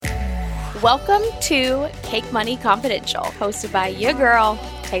Welcome to Cake Money Confidential, hosted by your girl,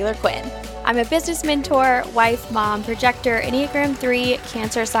 Taylor Quinn. I'm a business mentor, wife, mom, projector, Enneagram 3,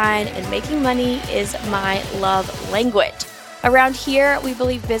 Cancer sign, and making money is my love language. Around here, we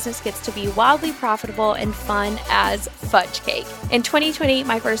believe business gets to be wildly profitable and fun as fudge cake. In 2020,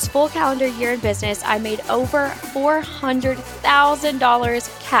 my first full calendar year in business, I made over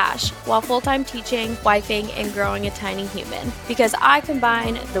 $400,000 cash while full-time teaching, wifing, and growing a tiny human. Because I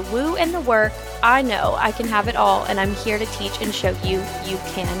combine the woo and the work, I know I can have it all, and I'm here to teach and show you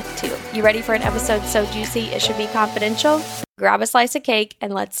can too. You ready for an episode so juicy it should be confidential? Grab a slice of cake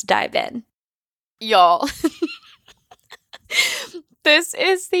and let's dive in. Y'all. This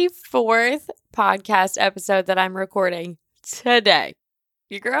is the fourth podcast episode that I'm recording today.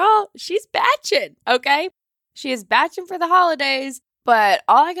 Your girl, she's batching, okay? She is batching for the holidays, but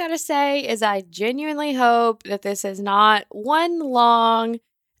all I gotta say is I genuinely hope that this is not one long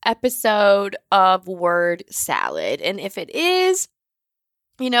episode of word salad. And if it is,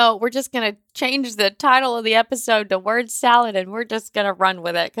 we're just going to change the title of the episode to word salad and we're just going to run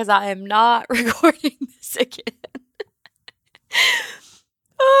with it because I am not recording this again.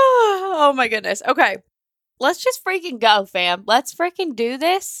 Oh my goodness. Okay. Let's just freaking go, fam. Let's freaking do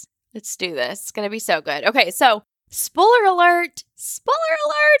this. Let's do this. It's going to be so good. Okay. So spoiler alert.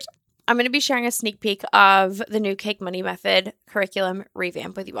 I'm going to be sharing a sneak peek of the new Cake Money Method curriculum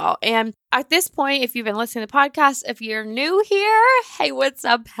revamp with you all. And at this point, if you've been listening to the podcast, if you're new here, hey, what's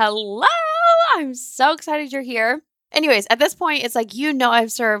up? Hello. I'm so excited you're here. Anyways, at this point, it's like,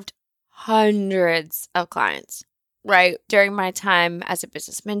 I've served hundreds of clients, right, during my time as a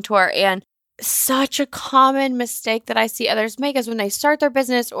business mentor. And such a common mistake that I see others make is when they start their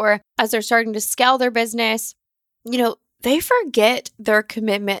business or as they're starting to scale their business, they forget their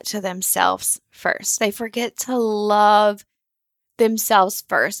commitment to themselves first. They forget to love themselves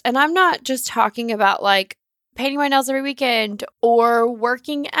first. And I'm not just talking about like painting my nails every weekend or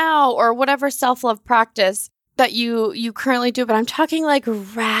working out or whatever self-love practice that you currently do, but I'm talking like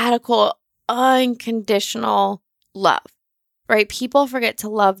radical, unconditional love, right? People forget to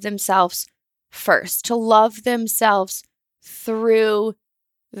love themselves first, to love themselves through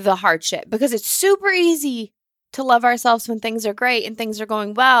the hardship, because it's super easy to love ourselves when things are great and things are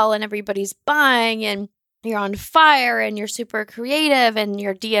going well and everybody's buying and you're on fire and you're super creative and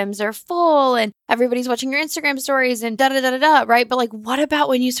your DMs are full and everybody's watching your Instagram stories and da-da-da-da-da, right? But like, what about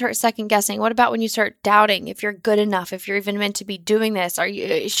when you start second guessing? What about when you start doubting if you're good enough, if you're even meant to be doing this?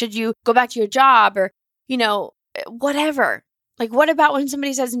 Should you go back to your job or, whatever? Like, what about when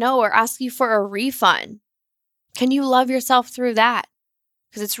somebody says no or asks you for a refund? Can you love yourself through that?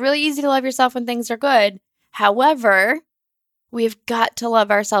 Because it's really easy to love yourself when things are good. However, we've got to love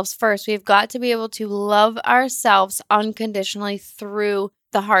ourselves first. We've got to be able to love ourselves unconditionally through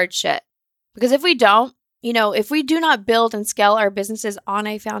the hard shit. Because if we don't, if we do not build and scale our businesses on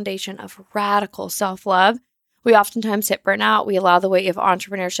a foundation of radical self-love, we oftentimes hit burnout. We allow the weight of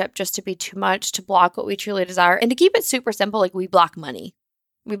entrepreneurship just to be too much to block what we truly desire. And to keep it super simple, like we block money.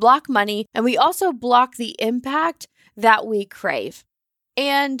 We block money and we also block the impact that we crave.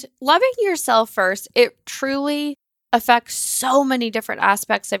 And loving yourself first, it truly affects so many different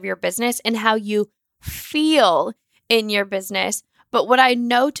aspects of your business and how you feel in your business. But what I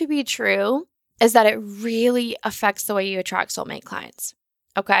know to be true is that it really affects the way you attract soulmate clients.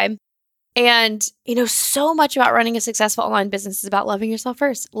 Okay. And, so much about running a successful online business is about loving yourself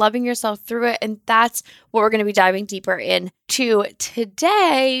first, loving yourself through it. And that's what we're going to be diving deeper into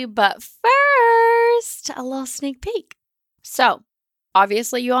today. But first, a little sneak peek. So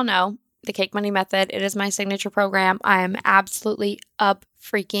obviously, you all know the Cake Money Method. It is my signature program. I am absolutely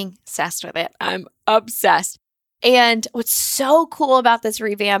freaking obsessed with it. I'm obsessed. And what's so cool about this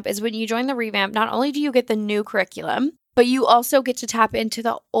revamp is when you join the revamp, not only do you get the new curriculum, but you also get to tap into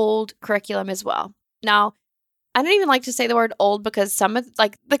the old curriculum as well. Now, I don't even like to say the word old because some of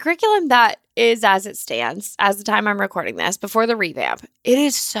the curriculum that is as it stands as the time I'm recording this before the revamp, it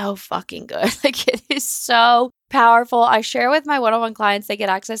is so fucking good. It is so powerful. I share with my one-on-one clients, they get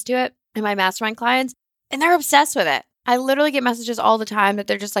access to it, and my mastermind clients, and they're obsessed with it. I literally get messages all the time that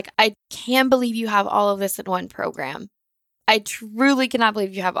they're just like, I can't believe you have all of this in one program. I truly cannot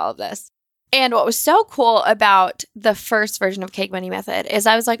believe you have all of this. And what was so cool about the first version of Cake Money Method is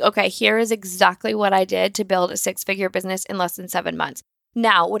I was like, okay, here is exactly what I did to build a 6-figure business in less than 7 months.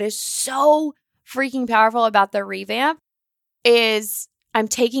 Now, what is so freaking powerful about the revamp is I'm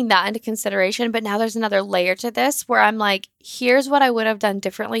taking that into consideration, but now there's another layer to this where I'm like, here's what I would have done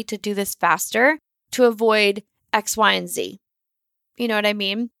differently to do this faster to avoid X, Y, and Z. You know what I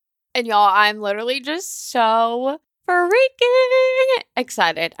mean? And y'all, I'm literally just so freaking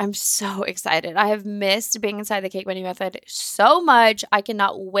excited. I'm so excited. I have missed being inside the Cake Money Method so much. I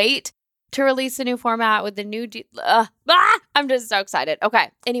cannot wait to release a new format with the new I'm just so excited. Okay.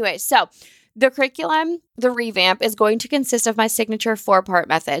 Anyway, so the curriculum, the revamp, is going to consist of my signature 4-part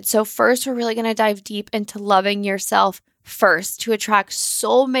method. So first, we're really going to dive deep into loving yourself first to attract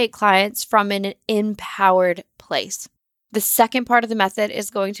soulmate clients from an empowered place. The second part of the method is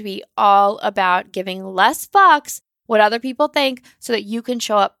going to be all about giving less fucks what other people think so that you can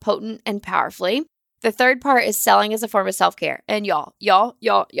show up potent and powerfully. The third part is selling as a form of self-care. And y'all,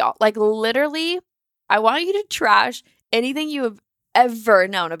 like literally, I want you to trash anything you have ever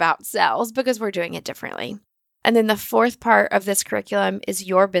known about sales because we're doing it differently. And then the fourth part of this curriculum is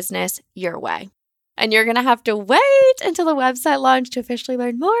your business, your way. And you're going to have to wait until the website launch to officially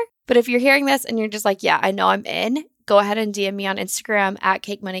learn more. But if you're hearing this and you're just like, yeah, I know I'm in, go ahead and DM me on Instagram at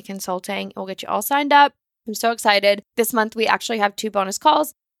Cake Money Consulting. We'll get you all signed up. I'm so excited. This month, we actually have 2 bonus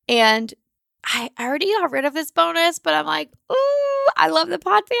calls. And I already got rid of this bonus, but I'm like, ooh, I love the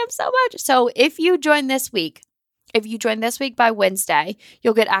pod fam so much. So if you join this week by Wednesday,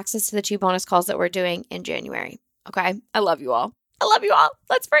 you'll get access to the 2 bonus calls that we're doing in January. Okay. I love you all.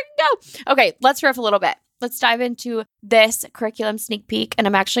 Let's freaking go. Okay. Let's riff a little bit. Let's dive into this curriculum sneak peek. And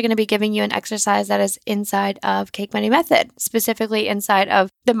I'm actually going to be giving you an exercise that is inside of Cake Money Method, specifically inside of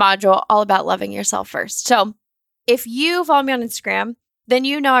the module all about loving yourself first. So if you follow me on Instagram, then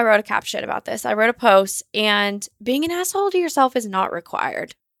you know I wrote a caption about this. I wrote a post, and being an asshole to yourself is not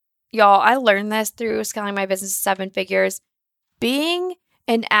required. Y'all, I learned this through scaling my business to 7 figures. Being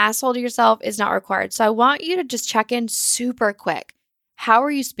an asshole to yourself is not required. So I want you to just check in super quick. How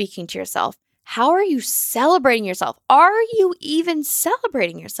are you speaking to yourself? How are you celebrating yourself? Are you even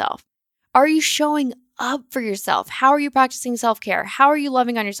celebrating yourself? Are you showing up for yourself? How are you practicing self-care? How are you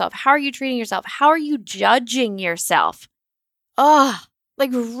loving on yourself? How are you treating yourself? How are you judging yourself?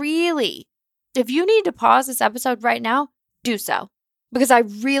 Like really, if you need to pause this episode right now, do so. Because I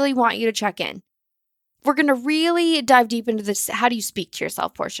really want you to check in. We're going to really dive deep into this how do you speak to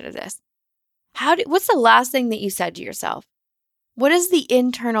yourself portion of this. What's the last thing that you said to yourself? What is the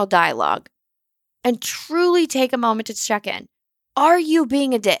internal dialogue? And truly take a moment to check in. Are you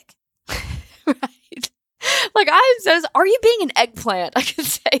being a dick? Right? Like are you being an eggplant? I can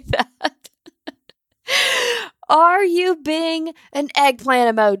say that. Are you being an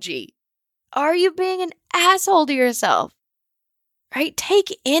eggplant emoji? Are you being an asshole to yourself? Right?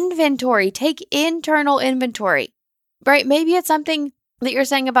 Take inventory. Take internal inventory. Right? Maybe it's something that you're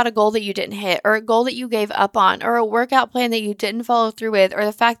saying about a goal that you didn't hit, or a goal that you gave up on, or a workout plan that you didn't follow through with, or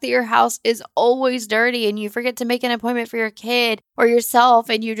the fact that your house is always dirty and you forget to make an appointment for your kid or yourself,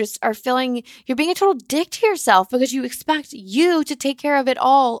 and you just are you're being a total dick to yourself because you expect you to take care of it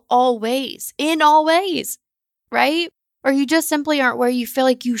always, in all ways, right? Or you just simply aren't where you feel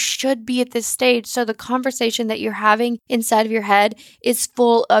like you should be at this stage. So the conversation that you're having inside of your head is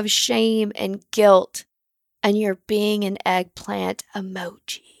full of shame and guilt. And you're being an eggplant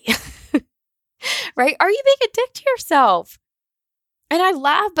emoji. Right? Are you being a dick to yourself? And I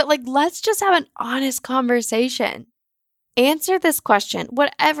laugh, but let's just have an honest conversation. Answer this question.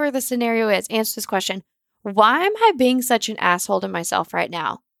 Whatever the scenario is, answer this question. Why am I being such an asshole to myself right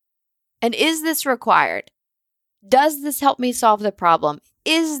now? And is this required? Does this help me solve the problem?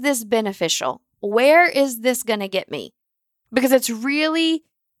 Is this beneficial? Where is this going to get me? Because it's really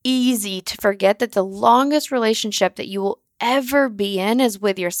easy to forget that the longest relationship that you will ever be in is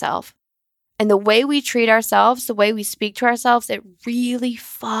with yourself. And the way we treat ourselves, the way we speak to ourselves, it really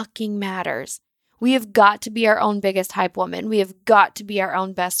fucking matters. We have got to be our own biggest hype woman. We have got to be our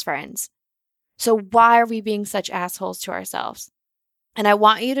own best friends. So why are we being such assholes to ourselves? And I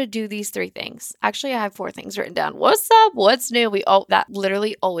want you to do these 3 things. Actually, I have 4 things written down. What's up? What's new? That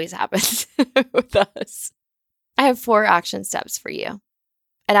literally always happens with us. I have 4 action steps for you.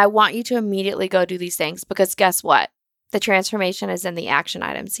 And I want you to immediately go do these things because guess what? The transformation is in the action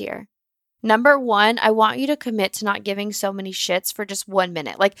items here. Number 1, I want you to commit to not giving so many shits for just 1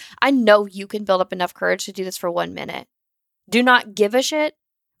 minute. I know you can build up enough courage to do this for 1 minute. Do not give a shit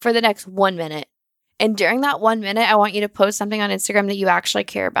for the next 1 minute. And during that 1 minute, I want you to post something on Instagram that you actually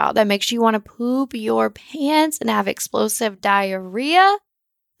care about, that makes you want to poop your pants and have explosive diarrhea.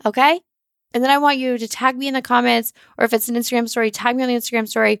 Okay? And then I want you to tag me in the comments, or if it's an Instagram story, tag me on the Instagram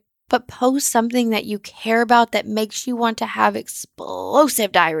story, but post something that you care about that makes you want to have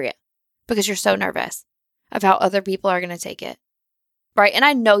explosive diarrhea because you're so nervous of how other people are going to take it. Right? And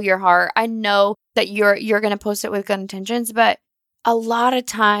I know your heart. I know that you're going to post it with good intentions, but a lot of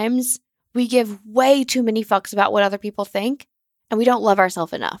times we give way too many fucks about what other people think, and we don't love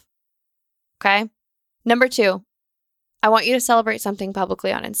ourselves enough. Okay? Number 2, I want you to celebrate something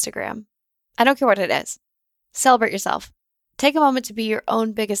publicly on Instagram. I don't care what it is. Celebrate yourself. Take a moment to be your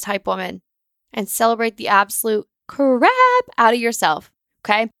own biggest hype woman and celebrate the absolute crap out of yourself.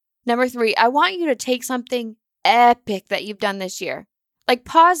 Okay. Number 3, I want you to take something epic that you've done this year. Like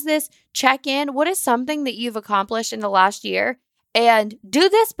pause this, check in. What is something that you've accomplished in the last year? And do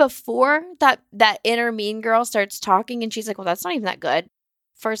this before that inner mean girl starts talking and she's like, well, that's not even that good.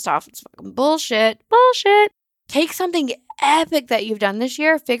 First off, it's fucking bullshit. Take something epic that you've done this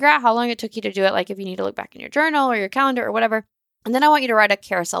year. Figure out how long it took you to do it. Like if you need to look back in your journal or your calendar or whatever. And then I want you to write a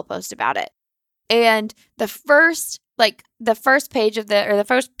carousel post about it. And the first page of the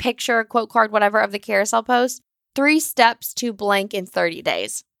first picture, quote card, whatever of the carousel post, 3 steps to blank in 30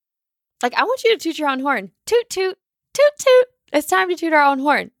 days. Like I want you to toot your own horn. Toot, toot, toot, toot. It's time to toot our own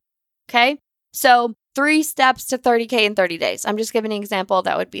horn. Okay. So 3 steps to 30K in 30 days. I'm just giving an example.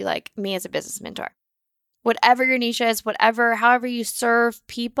 That would be like me as a business mentor. Whatever your niche is, however you serve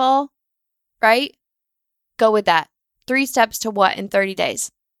people, right? Go with that. 3 steps to what in 30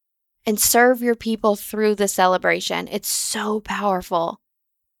 days? And serve your people through the celebration. It's so powerful.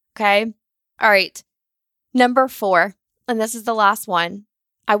 Okay. All right. Number 4, and this is the last one.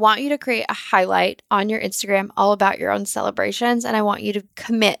 I want you to create a highlight on your Instagram all about your own celebrations. And I want you to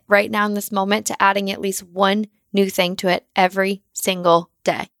commit right now in this moment to adding at least one new thing to it every single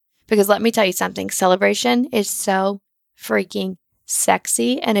day. Because let me tell you something, celebration is so freaking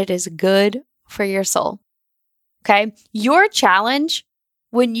sexy and it is good for your soul. Okay. Your challenge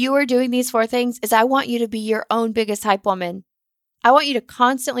when you are doing these 4 things is I want you to be your own biggest hype woman. I want you to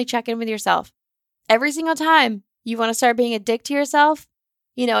constantly check in with yourself. Every single time you want to start being a dick to yourself,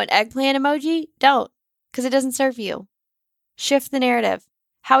 an eggplant emoji, don't, because it doesn't serve you. Shift the narrative.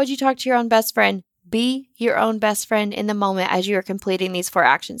 How would you talk to your own best friend? Be your own best friend in the moment as you are completing these 4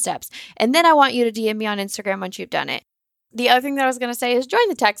 action steps. And then I want you to DM me on Instagram once you've done it. The other thing that I was going to say is join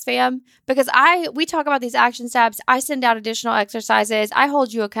the text fam, because we talk about these action steps. I send out additional exercises. I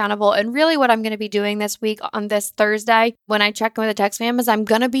hold you accountable. And really what I'm going to be doing this week on this Thursday when I check in with the text fam is I'm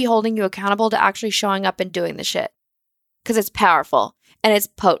going to be holding you accountable to actually showing up and doing the shit, because it's powerful and it's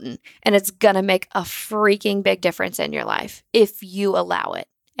potent and it's going to make a freaking big difference in your life if you allow it.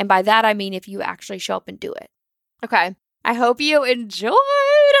 And by that, I mean if you actually show up and do it. Okay. I hope you enjoyed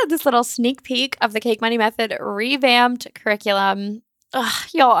this little sneak peek of the Cake Money Method revamped curriculum.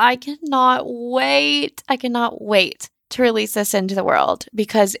 Y'all, I cannot wait. To release this into the world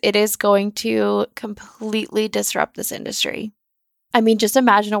because it is going to completely disrupt this industry. I mean, just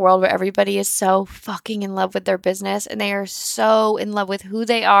imagine a world where everybody is so fucking in love with their business and they are so in love with who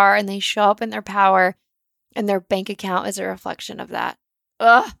they are and they show up in their power and their bank account is a reflection of that.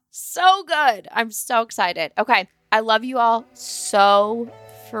 So good. I'm so excited. Okay. I love you all so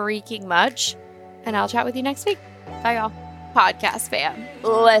freaking much. And I'll chat with you next week. Bye, y'all. Podcast fam.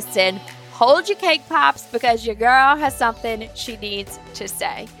 Listen, hold your cake pops because your girl has something she needs to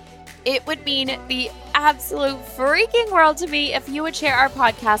say. It would mean the absolute freaking world to me if you would share our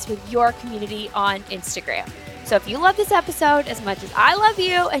podcast with your community on Instagram. So if you love this episode as much as I love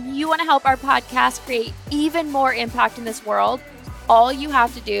you and you want to help our podcast create even more impact in this world, all you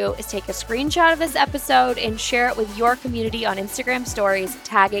have to do is take a screenshot of this episode and share it with your community on Instagram stories,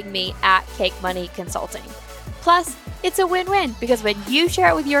 tagging me at Cake Money Consulting. Plus, it's a win-win because when you share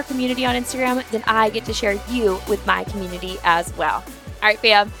it with your community on Instagram, then I get to share you with my community as well. All right,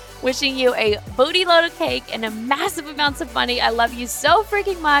 fam. Wishing you a booty load of cake and a massive amounts of money. I love you so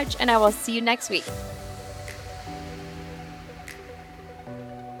freaking much, and I will see you next week.